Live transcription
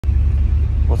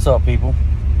What's up, people?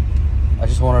 I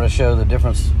just wanted to show the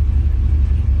difference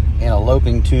in a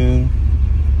loping tune,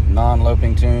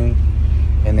 non-loping tune,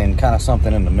 and then kind of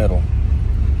something in the middle.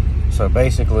 So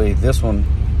basically this one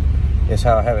is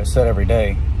how I have it set every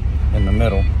day, in the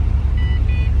middle.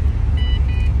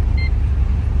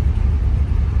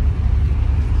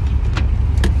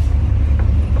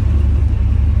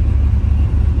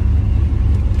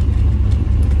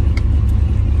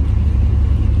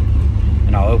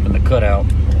 And I'll open the cutout.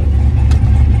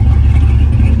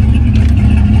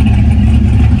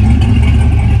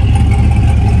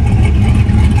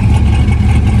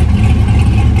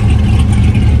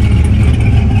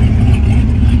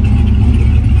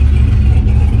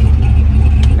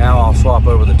 Now I'll swap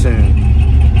over the tune.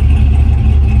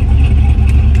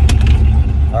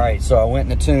 Alright, so I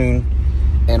went in the tune,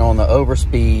 and on the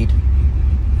overspeed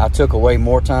I took away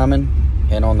more timing,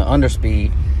 and on the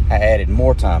underspeed I added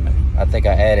more timing. I think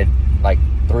I added like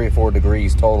 3 or 4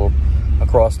 degrees total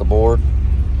across the board,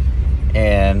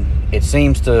 and it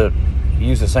seems to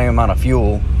use the same amount of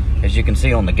fuel. As you can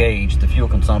see on the gauge, the fuel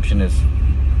consumption is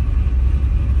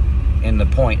in the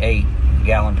 0.8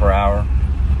 gallon per hour.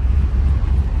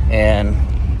 And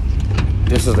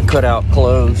this is the cutout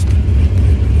closed.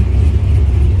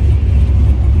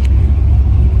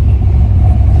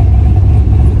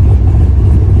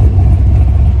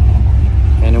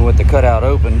 And then with the cutout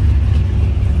open,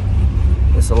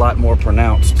 it's a lot more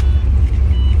pronounced.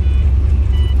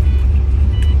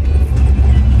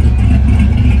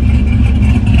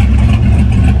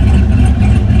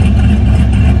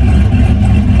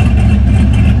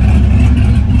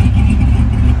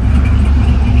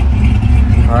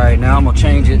 Alright, now I'm going to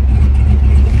change it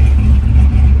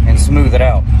and smooth it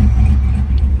out.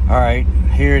 Alright,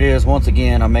 here it is once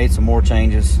again. I made some more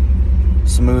changes.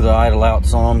 Smooth the idle out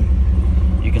some.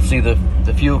 You can see the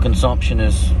fuel consumption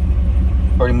is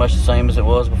pretty much the same as it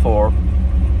was before.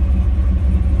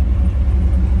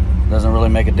 Doesn't really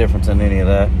make a difference in any of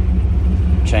that.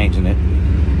 Changing it.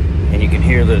 And you can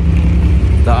hear that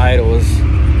the idle is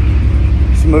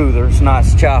smoother. It's not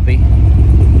as choppy.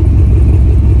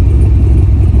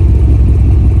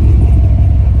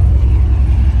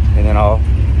 And then I'll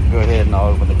go ahead and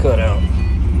I'll open the cutout.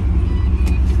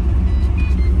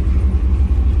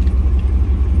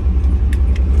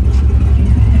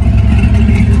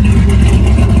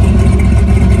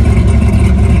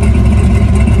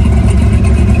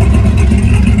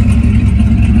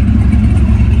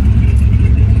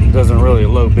 Doesn't really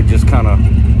lope, it just kind of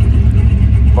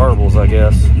burbles, I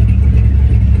guess.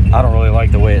 I don't really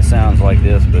like the way it sounds like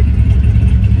this, but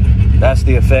that's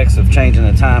the effects of changing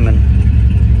the timing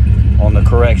on the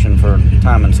correction for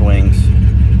timing swings.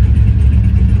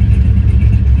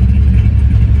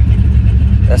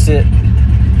 That's it.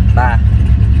 Bye.